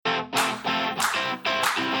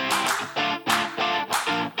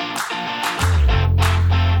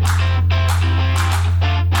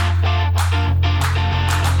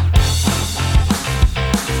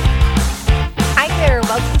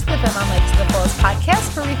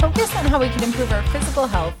focus on how we can improve our physical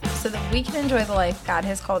health so that we can enjoy the life God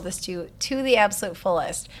has called us to the absolute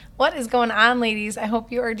fullest. What is going on, ladies? I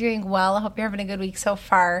hope you are doing well. I hope you're having a good week so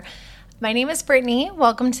far. My name is Brittany.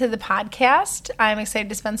 Welcome to the podcast. I'm excited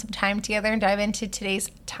to spend some time together and dive into today's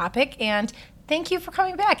topic, and thank you for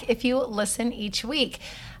coming back if you listen each week.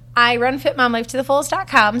 I run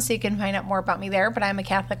fitmomlifetothefullest.com, so you can find out more about me there, but I'm a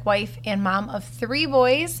Catholic wife and mom of 3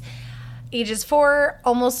 boys, ages 4,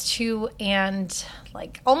 almost 2, and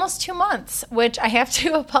almost 2 months, which I have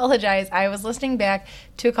to apologize. I was listening back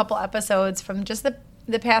to a couple episodes from just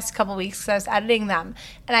the past couple weeks because I was editing them,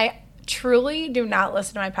 and I truly do not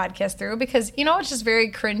listen to my podcast through because, it's just very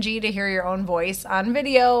cringy to hear your own voice on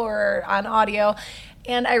video or on audio,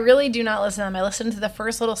 and I really do not listen to them. I listen to the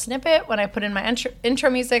first little snippet when I put in my intro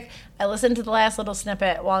music. I listen to the last little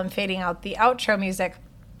snippet while I'm fading out the outro music.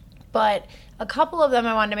 But a couple of them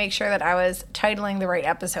I wanted to make sure that I was titling the right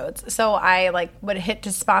episodes. So I would hit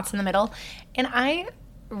the spots in the middle. And I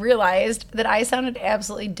realized that I sounded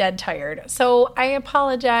absolutely dead tired. So I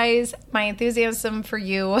apologize. My enthusiasm for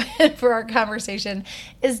you and for our conversation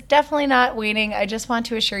is definitely not waning. I just want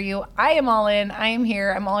to assure you I am all in. I am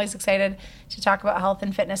here. I'm always excited to talk about health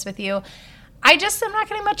and fitness with you. I just am not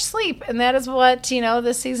getting much sleep, and that is what,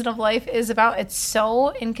 this season of life is about. It's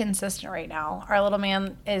so inconsistent right now. Our little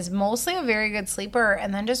man is mostly a very good sleeper,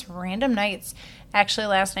 and then just random nights. Actually,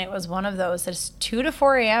 last night was one of those. It's 2 to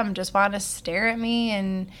 4 a.m., just wanted to stare at me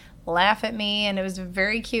and laugh at me, and it was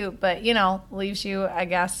very cute, but, leaves you, I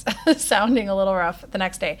guess, sounding a little rough the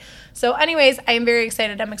next day. So anyways, I am very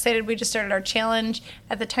excited. I'm excited we just started our challenge.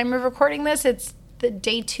 At the time of recording this, it's the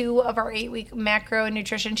day 2 of our 8-week macro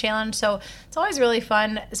nutrition challenge. So it's always really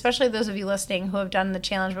fun, especially those of you listening who have done the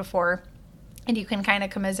challenge before, and you can kind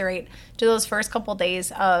of commiserate to those first couple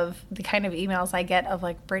days of the kind of emails I get of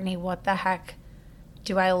Brittany, what the heck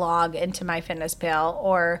do I log into MyFitnessPal?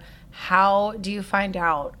 Or how do you find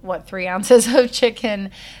out what 3 ounces of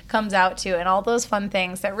chicken comes out to? And all those fun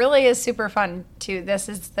things that really is super fun too. This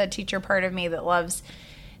is the teacher part of me that loves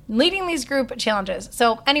leading these group challenges.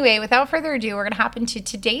 So anyway, without further ado, we're going to hop into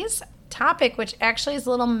today's topic, which actually is a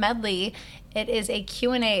little medley. It is a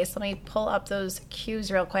Q&A. So let me pull up those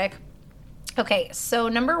Q's real quick. Okay, so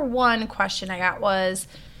number 1 question I got was,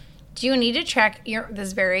 do you need to track this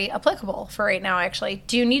is very applicable for right now actually.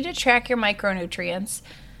 Do you need to track your micronutrients?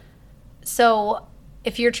 So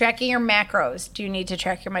if you're tracking your macros, do you need to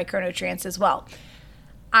track your micronutrients as well?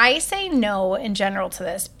 I say no in general to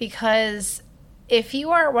this because if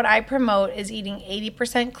you are, what I promote is eating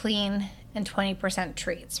 80% clean and 20%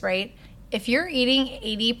 treats, right? If you're eating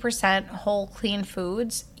 80% whole clean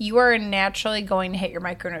foods, you are naturally going to hit your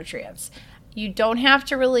micronutrients. You don't have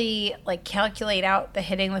to really calculate out the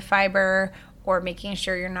hitting the fiber or making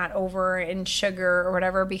sure you're not over in sugar or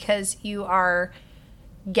whatever, because you are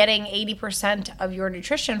getting 80% of your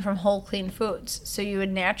nutrition from whole clean foods. So you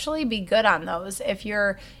would naturally be good on those. If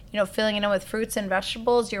you're filling it in with fruits and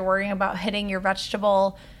vegetables, you're worrying about hitting your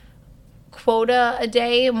vegetable quota a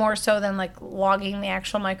day more so than logging the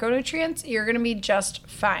actual micronutrients, you're going to be just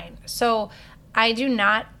fine. So I do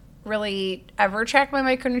not really ever track my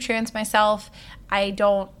micronutrients myself. I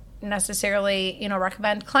don't necessarily,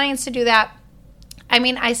 recommend clients to do that. I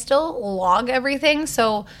mean, I still log everything.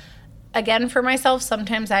 So again, for myself,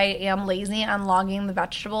 sometimes I am lazy on logging the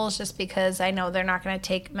vegetables just because I know they're not going to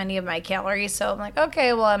take many of my calories. So I'm like,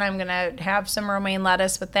 okay, well, and I'm going to have some romaine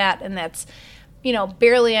lettuce with that. And that's,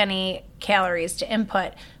 barely any calories to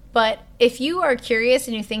input. But if you are curious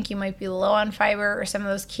and you think you might be low on fiber or some of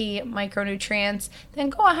those key micronutrients, then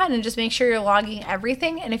go ahead and just make sure you're logging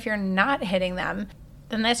everything. And if you're not hitting them,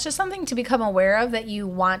 then that's just something to become aware of, that you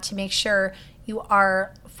want to make sure you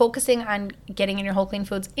are focusing on getting in your whole clean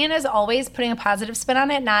foods. And as always, putting a positive spin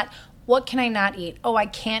on it, not what can I not eat? Oh, I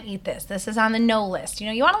can't eat this. This is on the no list.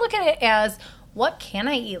 You want to look at it as, what can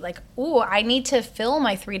I eat? I need to fill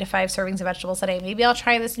my 3 to 5 servings of vegetables a day. Maybe I'll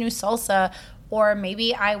try this new salsa, or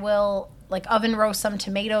maybe I will oven roast some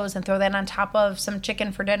tomatoes and throw that on top of some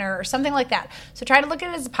chicken for dinner or something like that. So try to look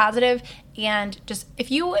at it as a positive, and just if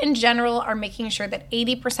you in general are making sure that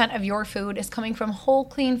 80% of your food is coming from whole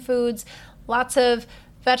clean foods, lots of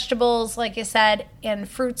vegetables, like I said, and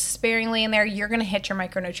fruits sparingly in there, you're going to hit your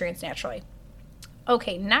micronutrients naturally.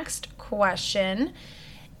 Okay, next question.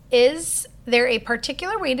 Is there a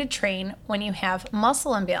particular way to train when you have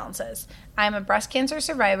muscle imbalances? I'm a breast cancer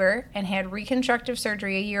survivor and had reconstructive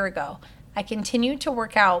surgery a year ago. I continue to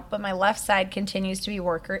work out, but my left side continues to be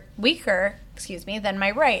weaker than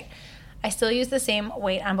my right. I still use the same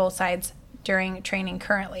weight on both sides, during training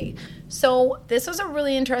currently? So this was a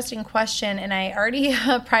really interesting question, and I already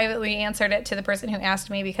privately answered it to the person who asked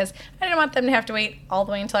me because I didn't want them to have to wait all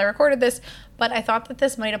the way until I recorded this, but I thought that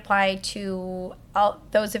this might apply to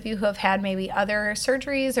those of you who have had maybe other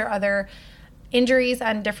surgeries or other injuries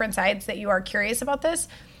on different sides that you are curious about this.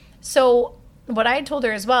 So what I told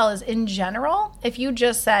her as well is, in general, if you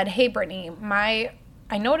just said, hey, Brittany,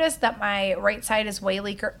 I noticed that my right side is way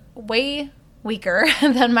weaker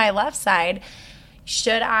than my left side.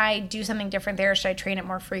 Should I do something different there? Should I train it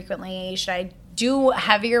more frequently? Should I do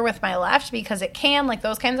heavier with my left because it can, like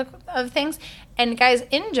those kinds of things? And guys,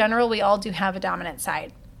 in general, we all do have a dominant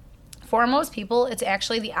side. For most people, it's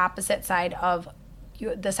actually the opposite side of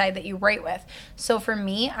the side that you write with. So for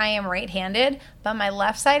me, I am right-handed, but my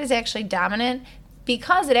left side is actually dominant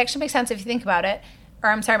because it actually makes sense if you think about it. Or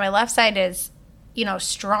I'm sorry, my left side is,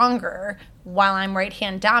 stronger while I'm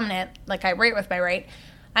right-hand dominant, like I write with my right.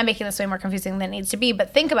 I'm making this way more confusing than it needs to be,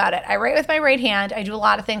 but think about it. I write with my right hand. I do a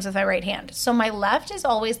lot of things with my right hand. So my left is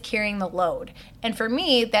always carrying the load. And for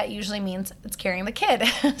me, that usually means it's carrying the kid.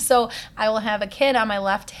 So I will have a kid on my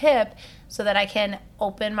left hip so that I can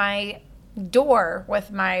open my door with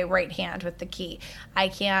my right hand with the key. I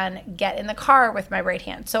can get in the car with my right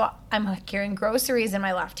hand. So I'm carrying groceries in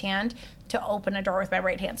my left hand to open a door with my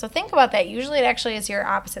right hand. So think about that. Usually it actually is your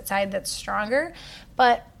opposite side that's stronger.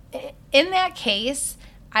 But in that case,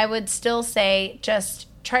 I would still say just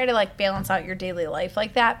try to balance out your daily life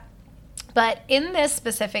like that. But in this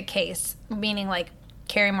specific case, meaning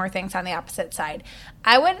carry more things on the opposite side,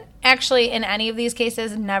 I would actually, in any of these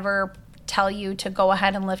cases, never tell you to go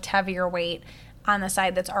ahead and lift heavier weight on the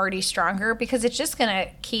side that's already stronger, because it's just going to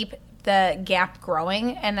keep the gap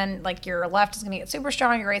growing, and then your left is going to get super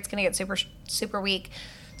strong, your right's going to get super weak.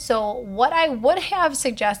 So what I would have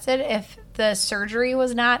suggested if the surgery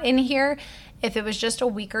was not in here, if it was just a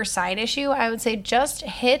weaker side issue, I would say just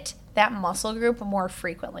hit that muscle group more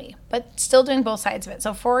frequently, but still doing both sides of it.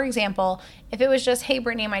 So for example, if it was just, hey,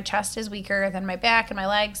 Brittany, my chest is weaker than my back and my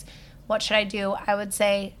legs, what should I do? I would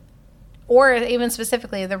say, or even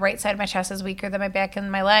specifically, the right side of my chest is weaker than my back and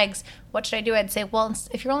my legs, what should I do? I'd say, well,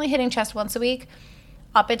 if you're only hitting chest once a week,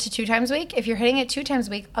 up it to 2 times a week. If you're hitting it 2 times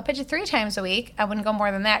a week, up it to 3 times a week. I wouldn't go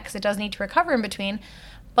more than that because it does need to recover in between,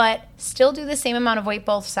 but still do the same amount of weight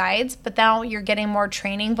both sides. But now you're getting more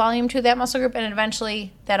training volume to that muscle group, and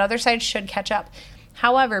eventually that other side should catch up.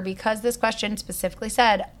 However, because this question specifically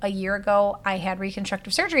said a year ago I had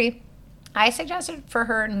reconstructive surgery, I suggested for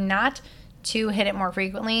her not to hit it more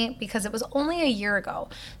frequently because it was only a year ago.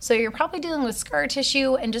 So you're probably dealing with scar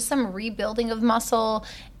tissue and just some rebuilding of muscle,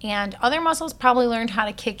 and other muscles probably learned how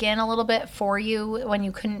to kick in a little bit for you when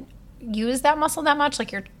you couldn't use that muscle that much,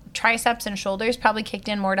 like your triceps and shoulders probably kicked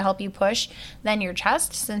in more to help you push than your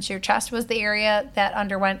chest, since your chest was the area that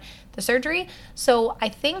underwent the surgery. So I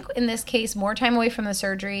think in this case, more time away from the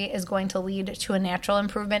surgery is going to lead to a natural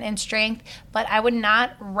improvement in strength, but I would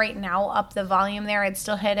not right now up the volume there. I'd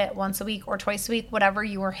still hit it once a week or twice a week, whatever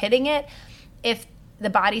you were hitting it, if the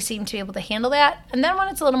body seemed to be able to handle that. And then when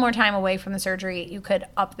it's a little more time away from the surgery, you could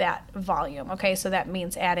up that volume. Okay, so that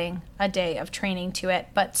means adding a day of training to it,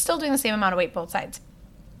 but still doing the same amount of weight both sides.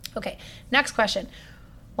 Okay, next question.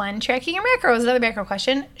 When tracking your macros, another macro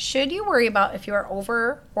question, should you worry about if you are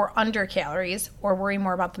over or under calories, or worry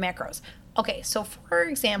more about the macros? Okay, so for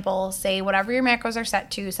example, say whatever your macros are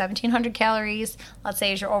set to, 1,700 calories, let's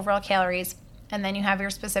say is your overall calories, and then you have your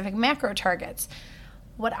specific macro targets.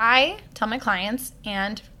 What I tell my clients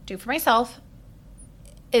and do for myself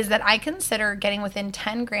is that I consider getting within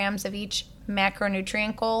 10 grams of each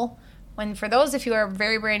macronutrient goal. When, for those, if you are a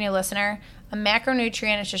very brand new listener, a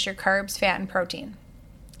macronutrient is just your carbs, fat, and protein.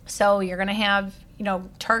 So you're going to have,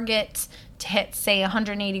 targets to hit, say,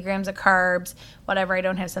 180 grams of carbs, whatever. I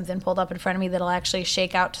don't have something pulled up in front of me that'll actually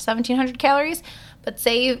shake out to 1,700 calories. But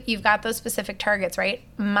say you've got those specific targets, right?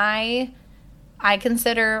 I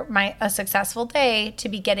consider a successful day to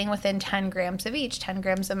be getting within 10 grams of each, 10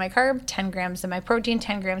 grams of my carb, 10 grams of my protein,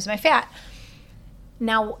 10 grams of my fat.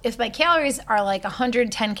 Now, if my calories are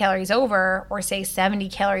 110 calories over, or say 70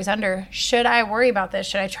 calories under, should I worry about this?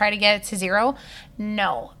 Should I try to get it to 0?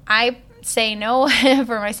 No. I say no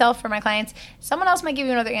for myself, for my clients. Someone else might give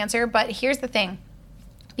you another answer, but here's the thing.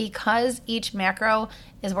 Because each macro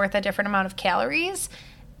is worth a different amount of calories,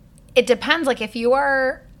 it depends. If you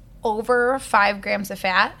are over 5 grams of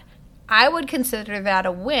fat, I would consider that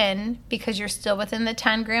a win because you're still within the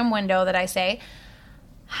 10-gram window that I say.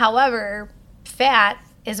 However, fat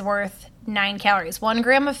is worth 9 calories. 1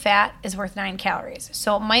 gram of fat is worth 9 calories.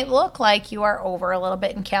 So it might look like you are over a little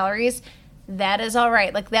bit in calories. that is all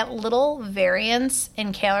right. Like that little variance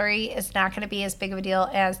in calorie is not going to be as big of a deal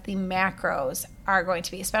as the macros are going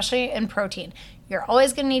to be, especially in protein. You're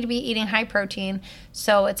always going to need to be eating high protein,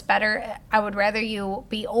 so it's better. I would rather you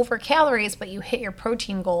be over calories, but you hit your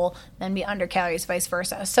protein goal than be under calories, vice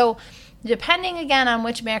versa. So depending again on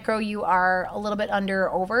which macro you are a little bit under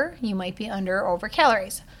or over, you might be under or over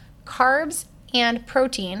calories. Carbs and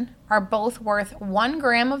protein are both worth 1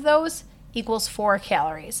 gram of those equals 4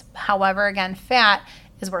 calories. However, again, fat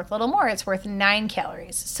is worth a little more. It's worth 9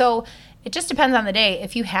 calories. So it just depends on the day.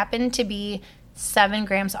 If you happen to be 7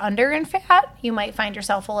 grams under in fat, you might find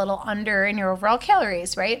yourself a little under in your overall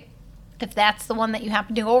calories, right? If that's the one that you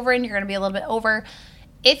happen to go over and you're going to be a little bit over.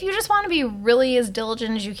 If you just want to be really as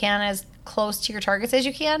diligent as you can, as close to your targets as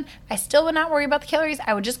you can, I still would not worry about the calories.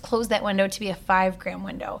 I would just close that window to be a 5 gram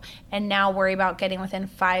window and now worry about getting within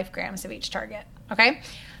 5 grams of each target, okay?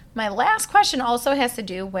 My last question also has to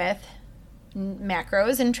do with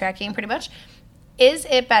macros and tracking pretty much. Is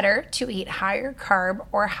it better to eat higher carb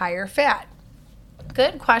or higher fat?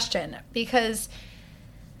 Good question, because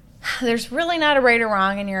there's really not a right or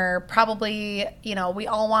wrong, and you're probably, we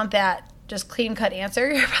all want that just clean cut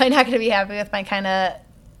answer. You're probably not going to be happy with my kind of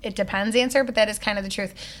it depends answer, but that is kind of the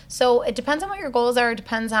truth. So it depends on what your goals are. It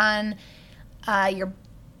depends on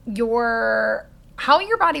your how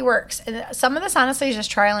your body works. And some of this honestly is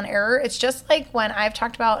just trial and error. It's just like when I've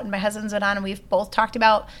talked about, and my husband's been on, and we've both talked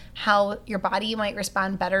about how your body might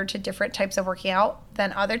respond better to different types of working out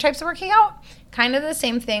than other types of working out. Kind of the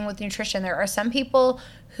same thing with nutrition. There are some people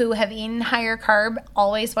who have eaten higher carb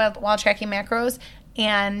always while tracking macros,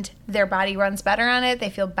 and their body runs better on it.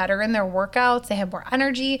 They feel better in their workouts. They have more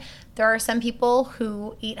energy. There are some people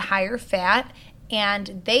who eat higher fat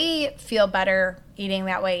and they feel better eating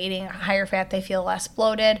that way, eating higher fat. They feel less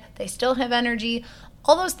bloated. They still have energy.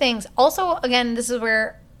 All those things. Also, again, this is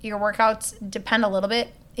where your workouts depend a little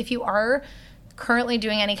bit. If you are currently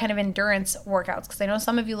doing any kind of endurance workouts, because I know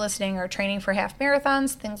some of you listening are training for half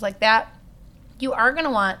marathons, things like that, you are going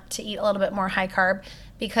to want to eat a little bit more high carb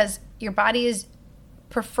because your body's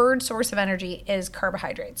preferred source of energy is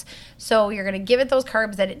carbohydrates. So you're going to give it those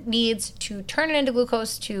carbs that it needs to turn it into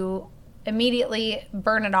glucose to immediately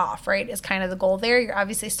burn it off, right, is kind of the goal there. You're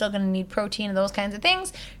obviously still going to need protein and those kinds of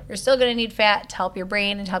things. You're still going to need fat to help your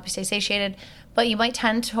brain and to help you stay satiated, but you might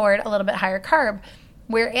tend toward a little bit higher carb.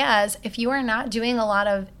 Whereas if you are not doing a lot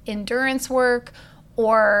of endurance work,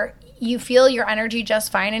 or you feel your energy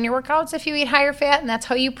just fine in your workouts if you eat higher fat and that's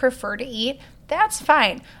how you prefer to eat, that's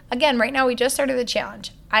fine. Again, right now we just started the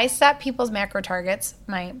challenge. I set people's macro targets,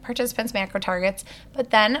 my participants' macro targets,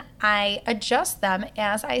 but then I adjust them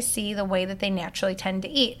as I see the way that they naturally tend to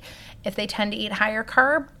eat. If they tend to eat higher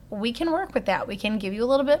carb, we can work with that. We can give you a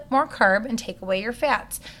little bit more carb and take away your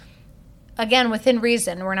fats. Again, within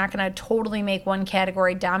reason. We're not going to totally make one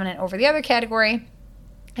category dominant over the other category,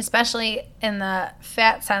 especially in the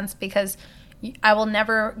fat sense, because I will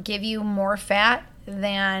never give you more fat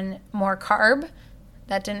than more carb.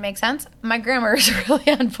 That didn't make sense. My grammar is really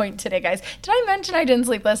on point today, guys. Did I mention I didn't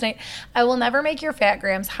sleep last night? I will never make your fat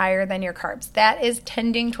grams higher than your carbs. That is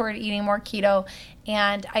tending toward eating more keto,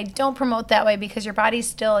 and I don't promote that way because your body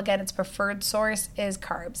still, again, its preferred source is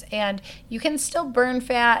carbs, and you can still burn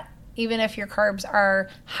fat even if your carbs are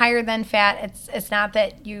higher than fat. It's not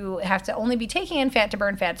that you have to only be taking in fat to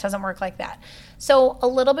burn fat. It doesn't work like that. So a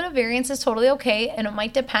little bit of variance is totally okay, and it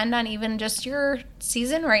might depend on even just your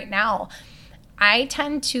season right now. I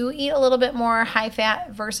tend to eat a little bit more high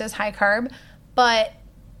fat versus high carb, but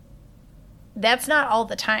that's not all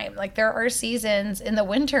the time. Like there are seasons in the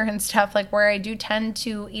winter and stuff like where I do tend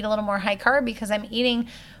to eat a little more high carb because I'm eating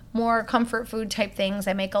more comfort food type things.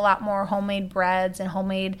 I make a lot more homemade breads and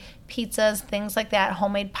homemade pizzas, things like that,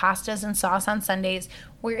 homemade pastas and sauce on Sundays.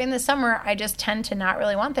 Where in the summer, I just tend to not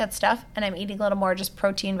really want that stuff, and I'm eating a little more just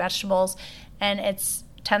protein, vegetables, and it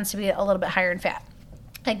tends to be a little bit higher in fat.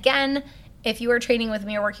 Again, if you are training with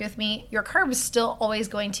me or working with me, your carb is still always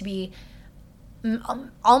going to be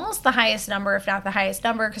almost the highest number, if not the highest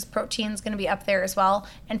number, because protein is going to be up there as well.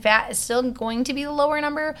 And fat is still going to be the lower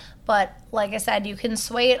number. But like I said, you can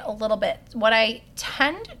sway it a little bit. What I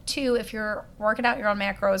tend to, if you're working out your own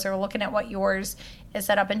macros or looking at what yours is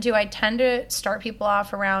set up into, I tend to start people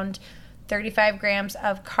off around 35 grams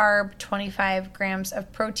of carb, 25 grams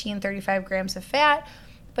of protein, 35 grams of fat.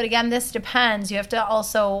 But again, this depends. You have to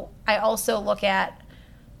I also look at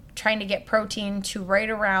trying to get protein to right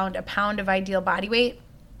around a pound of ideal body weight.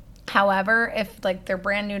 However, if like they're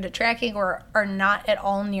brand new to tracking or are not at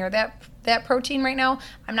all near that protein right now,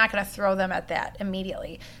 I'm not going to throw them at that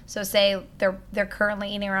immediately. So say they're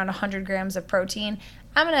currently eating around 100 grams of protein.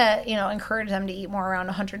 I'm going to, encourage them to eat more around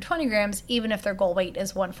 120 grams, even if their goal weight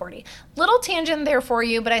is 140. Little tangent there for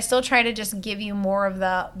you, but I still try to just give you more of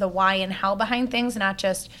the why and how behind things, not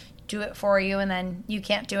just do it for you and then you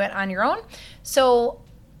can't do it on your own. So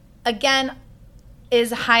again,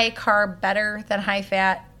 is high carb better than high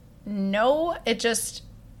fat? No, it just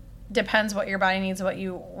depends what your body needs, what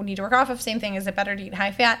you need to work off of. Same thing, is it better to eat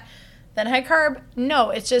high fat than high carb?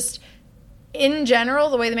 No, it's just in general,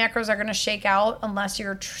 the way the macros are going to shake out, unless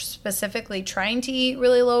you're specifically trying to eat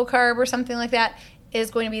really low carb or something like that,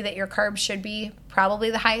 is going to be that your carbs should be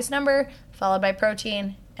probably the highest number, followed by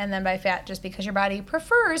protein, and then by fat, just because your body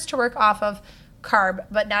prefers to work off of carb,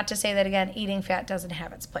 but not to say that, again, eating fat doesn't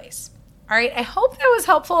have its place. All right, I hope that was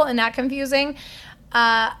helpful and not confusing.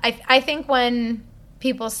 I think when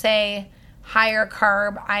people say higher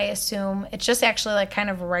carb, I assume it's just actually like kind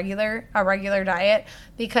of a regular diet,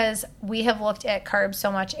 because we have looked at carbs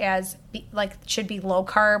so much as should be low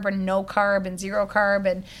carb or no carb and zero carb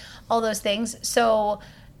and all those things. So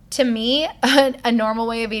to me, a normal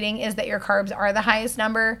way of eating is that your carbs are the highest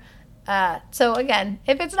number. So again,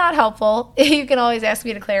 if it's not helpful, you can always ask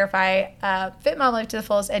me to clarify.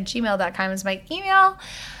 fitmomlifetothefullest@gmail.com is my email.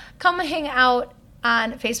 Come hang out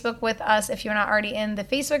on Facebook with us if you're not already in the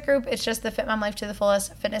Facebook group. It's just the Fit Mom Life to the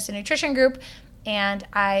Fullest Fitness and Nutrition group. And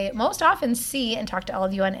I most often see and talk to all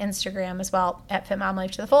of you on Instagram as well at Fit Mom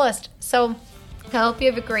Life to the Fullest. So I hope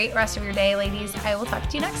you have a great rest of your day, ladies. I will talk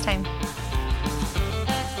to you next time.